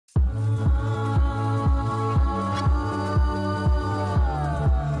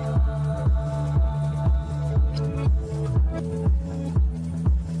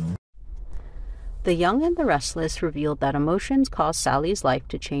The Young and the Restless revealed that emotions caused Sally's life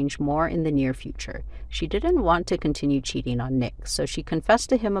to change more in the near future. She didn't want to continue cheating on Nick, so she confessed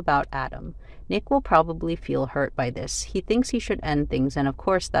to him about Adam. Nick will probably feel hurt by this. He thinks he should end things, and of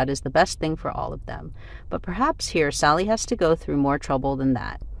course that is the best thing for all of them. But perhaps here Sally has to go through more trouble than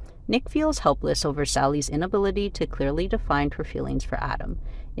that. Nick feels helpless over Sally's inability to clearly define her feelings for Adam.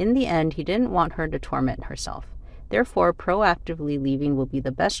 In the end, he didn't want her to torment herself. Therefore, proactively leaving will be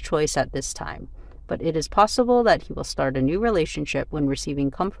the best choice at this time. But it is possible that he will start a new relationship when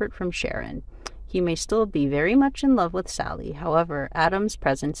receiving comfort from Sharon. He may still be very much in love with Sally, however, Adam's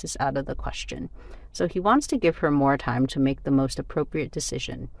presence is out of the question, so he wants to give her more time to make the most appropriate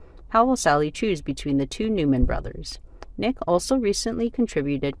decision. How will Sally choose between the two Newman brothers? Nick also recently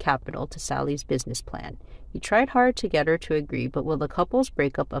contributed capital to Sally's business plan. He tried hard to get her to agree, but will the couple's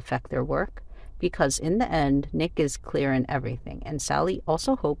breakup affect their work? Because in the end, Nick is clear in everything, and Sally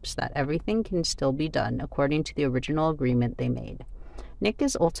also hopes that everything can still be done according to the original agreement they made. Nick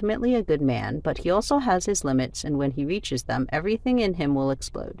is ultimately a good man, but he also has his limits, and when he reaches them, everything in him will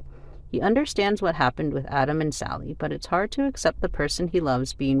explode. He understands what happened with Adam and Sally, but it's hard to accept the person he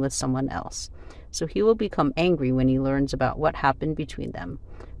loves being with someone else, so he will become angry when he learns about what happened between them.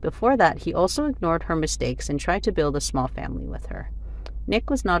 Before that, he also ignored her mistakes and tried to build a small family with her. Nick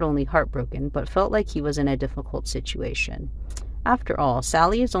was not only heartbroken, but felt like he was in a difficult situation. After all,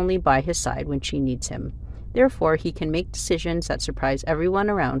 Sally is only by his side when she needs him. Therefore, he can make decisions that surprise everyone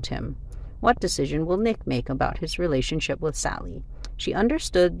around him. What decision will Nick make about his relationship with Sally? She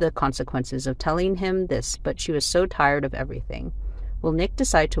understood the consequences of telling him this, but she was so tired of everything. Will Nick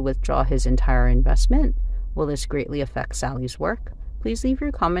decide to withdraw his entire investment? Will this greatly affect Sally's work? Please leave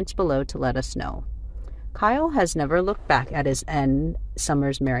your comments below to let us know. Kyle has never looked back at his end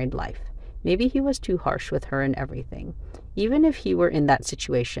Summer's married life. Maybe he was too harsh with her and everything. Even if he were in that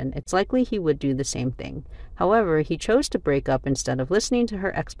situation, it's likely he would do the same thing. However, he chose to break up instead of listening to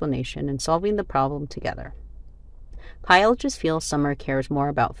her explanation and solving the problem together. Kyle just feels Summer cares more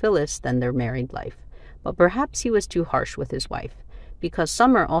about Phyllis than their married life. But perhaps he was too harsh with his wife. Because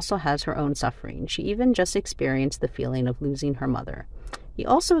Summer also has her own suffering. She even just experienced the feeling of losing her mother. He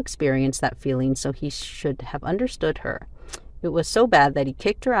also experienced that feeling, so he should have understood her. It was so bad that he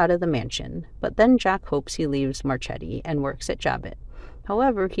kicked her out of the mansion, but then Jack hopes he leaves Marchetti and works at Jabbit.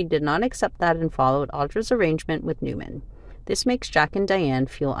 However, he did not accept that and followed Audra's arrangement with Newman. This makes Jack and Diane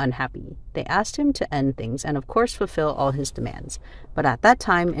feel unhappy. They asked him to end things and of course fulfill all his demands, but at that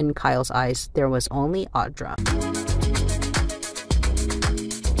time, in Kyle's eyes, there was only Audra.